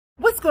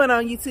What's going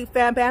on, YouTube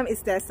fam bam?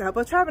 It's that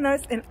Sabo Travel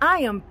Nurse, and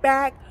I am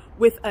back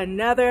with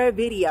another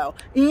video.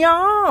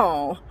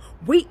 Yo,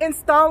 we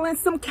installing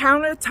some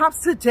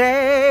countertops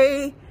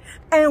today,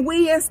 and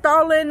we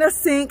installing a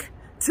sink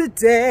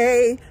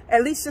today.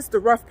 At least just the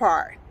rough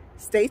part.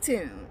 Stay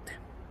tuned.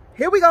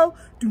 Here we go.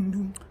 Doom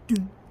doom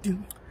doom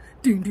doom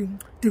doom doom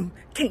doom.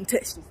 Can't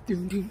touch this.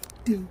 Doom doom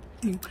doom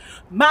doom.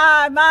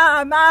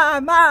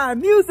 My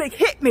music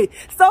hit me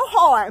so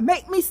hard,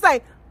 make me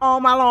say, "Oh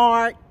my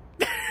Lord."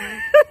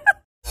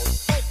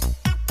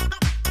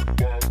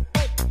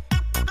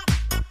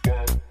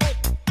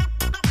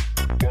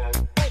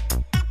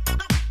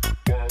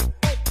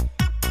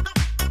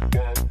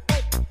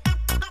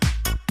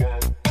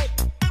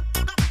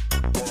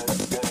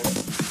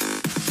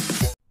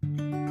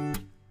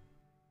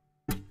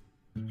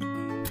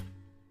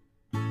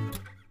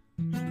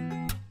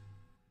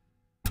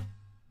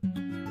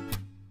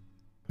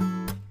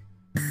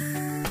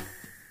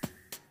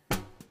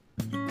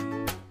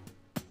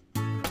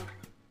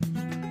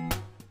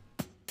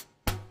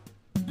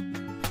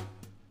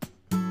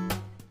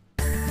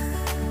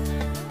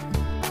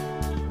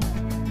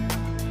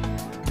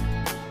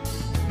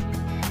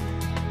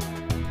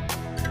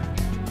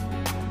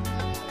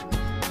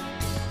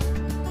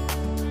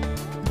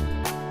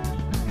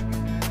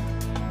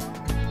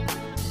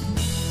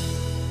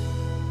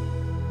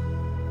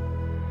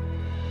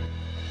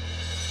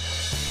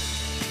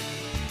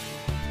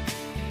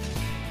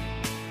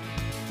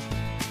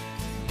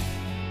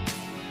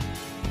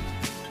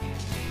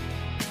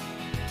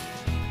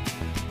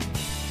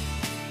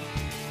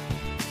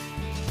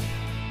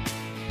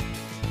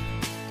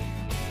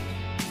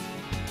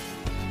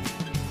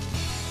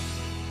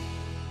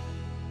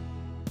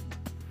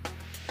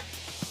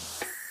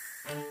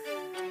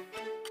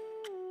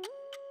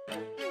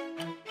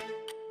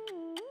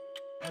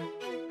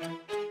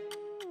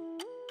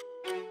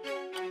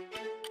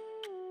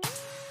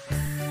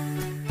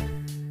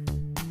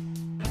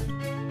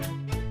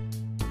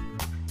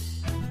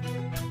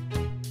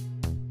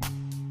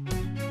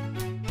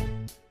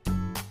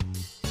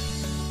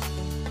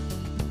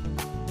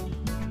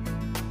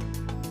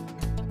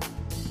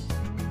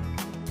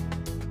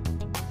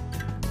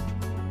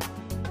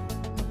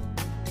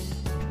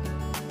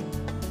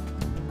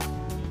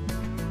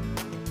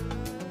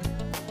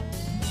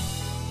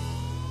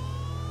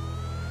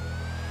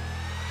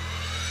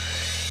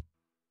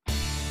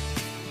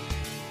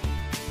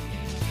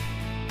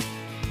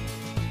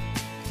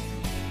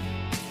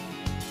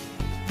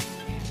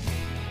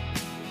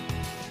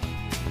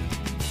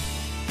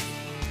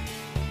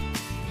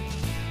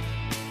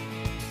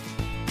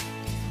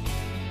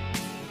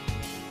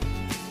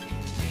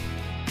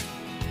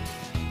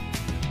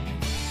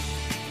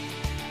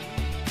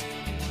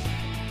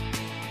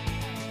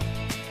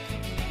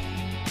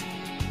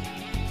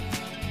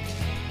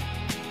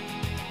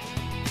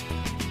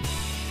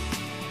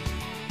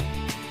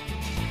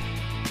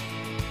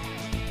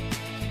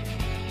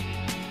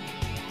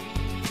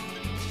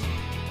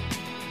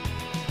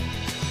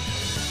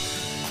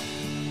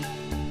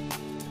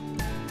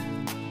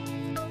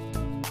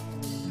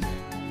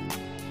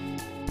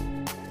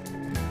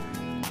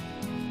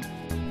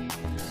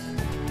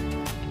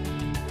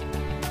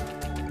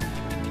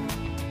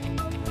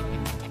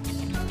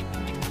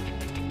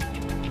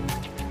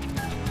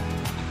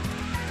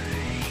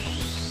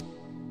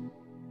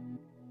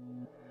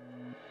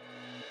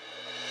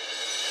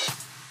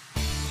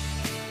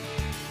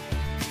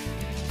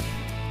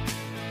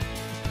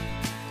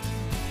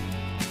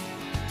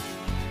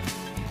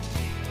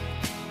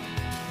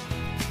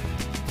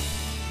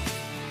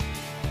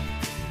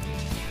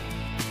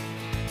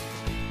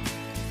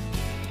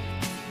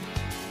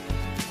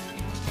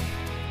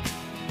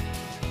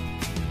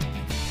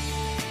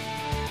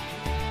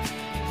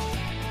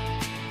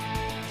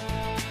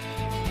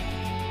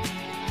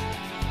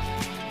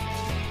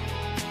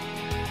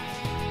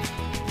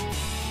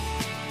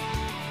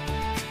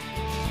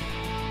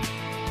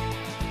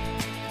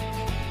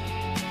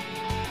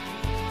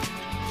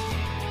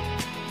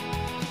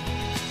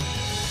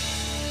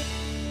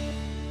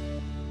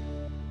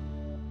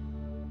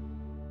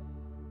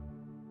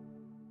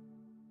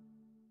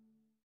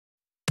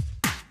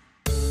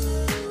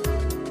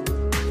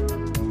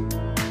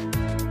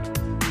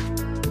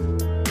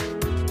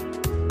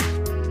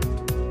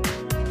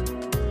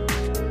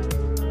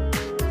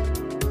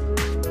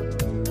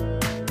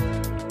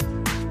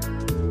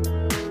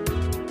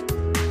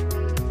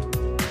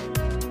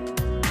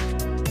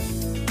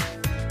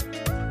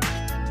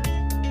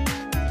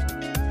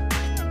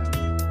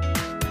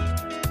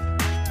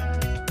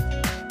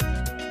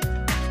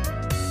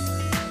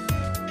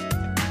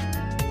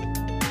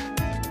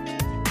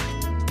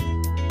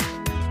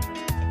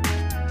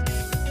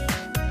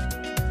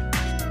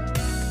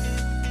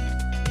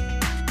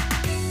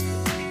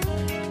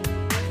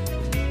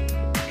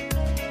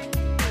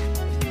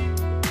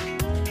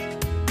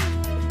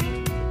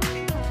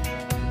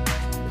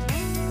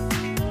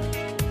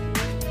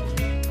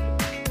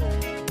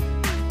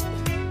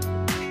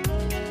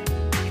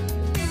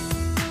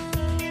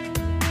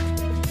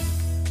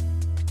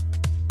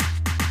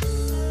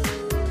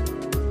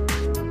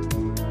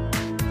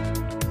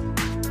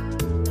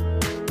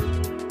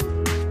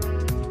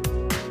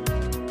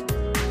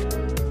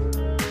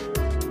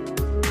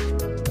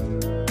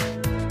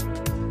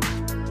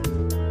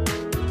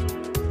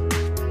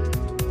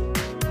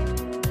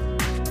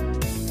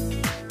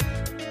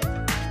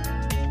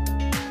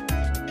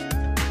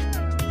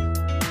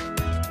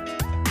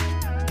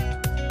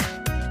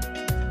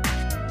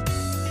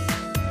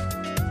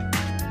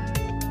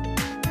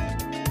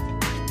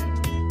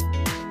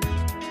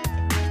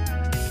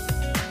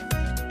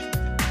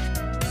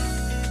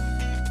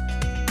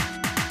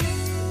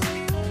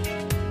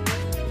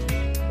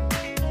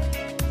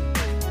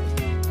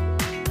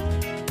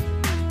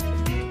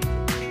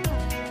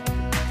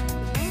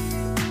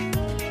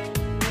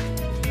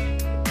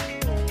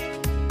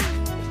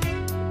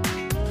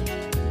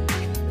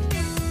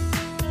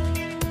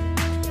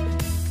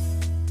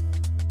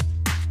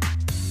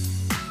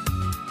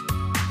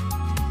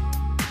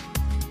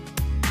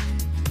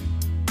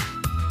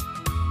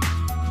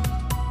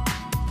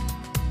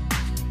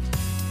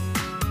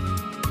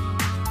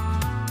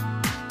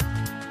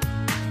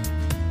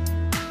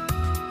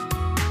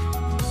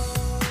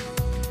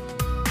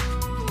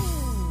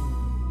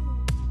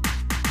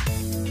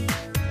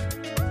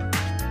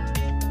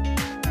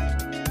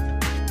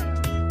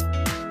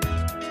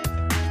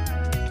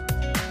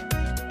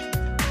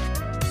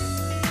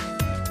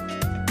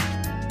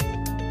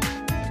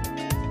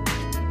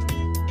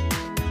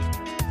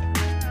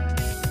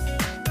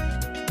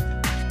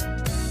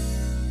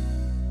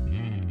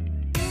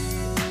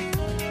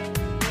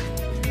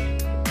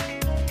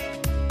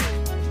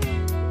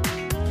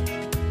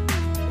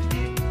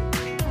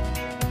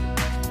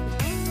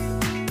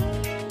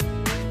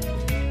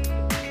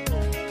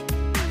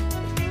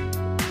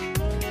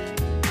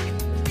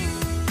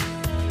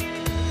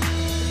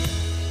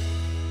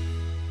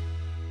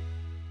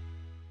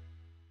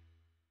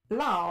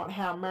 Lord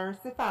have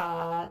mercy,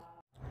 Father.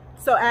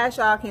 So as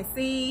y'all can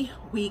see,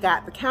 we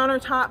got the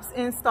countertops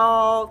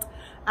installed.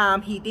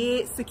 He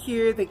did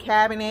secure the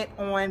cabinet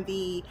on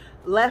the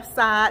left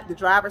side, the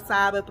driver's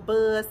side of the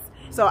bus.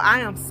 So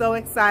I am so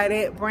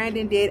excited.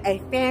 Brandon did a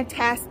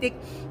fantastic,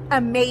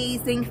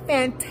 amazing,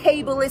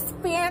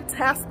 fantabulous,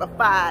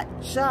 fantastified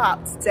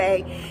job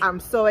today.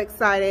 I'm so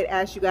excited.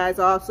 As you guys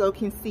also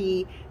can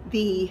see,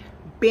 the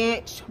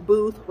bench,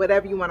 booth,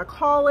 whatever you want to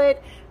call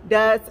it,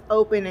 does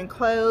open and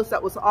close.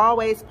 That was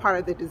always part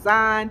of the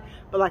design,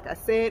 but like I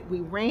said, we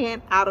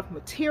ran out of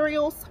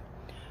materials,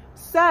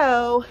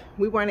 so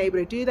we weren't able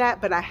to do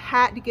that. But I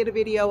had to get a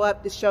video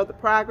up to show the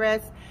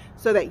progress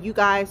so that you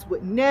guys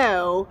would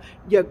know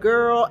your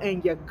girl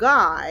and your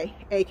guy,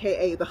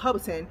 aka the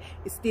hubbardston,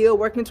 is still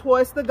working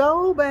towards the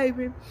goal,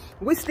 baby.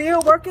 We're still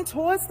working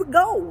towards the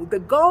goal. The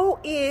goal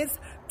is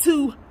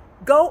to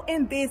go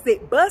and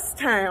visit Bus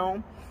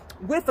Town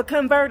with a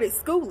converted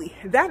Skoolie.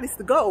 That is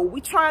the goal. We're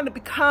trying to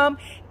become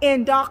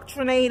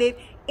indoctrinated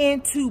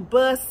into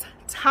Bus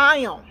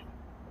Town.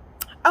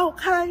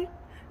 Okay?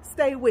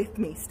 Stay with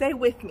me. Stay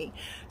with me.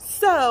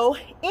 So,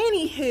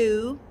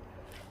 anywho,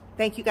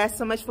 thank you guys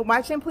so much for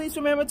watching. Please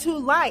remember to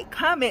like,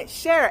 comment,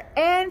 share,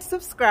 and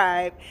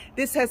subscribe.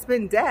 This has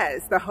been Des,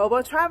 the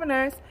Hobo Travel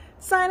Nurse,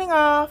 signing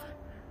off.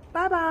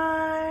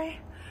 Bye-bye.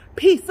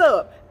 Peace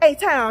up.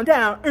 A-Town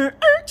down.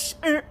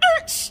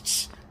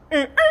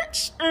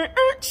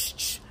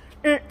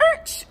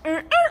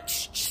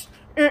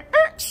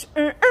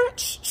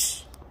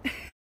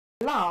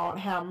 Lord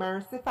have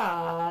mercy,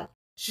 Father.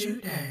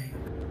 Shoot day.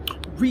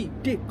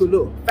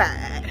 Ridiculous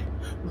fat.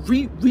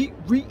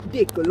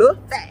 Ridiculous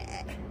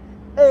fat.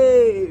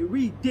 Hey,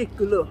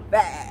 ridiculous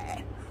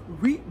fat.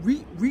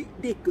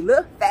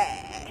 Ridiculous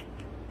fat.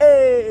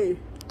 Hey,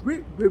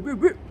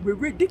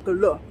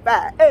 ridiculous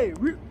fat. Hey,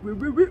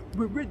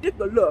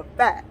 ridiculous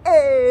fat.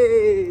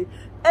 Hey,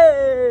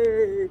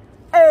 hey,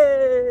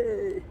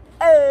 hey,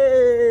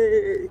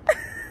 hey.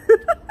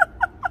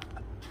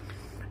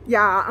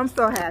 Yeah, I'm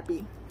so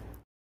happy.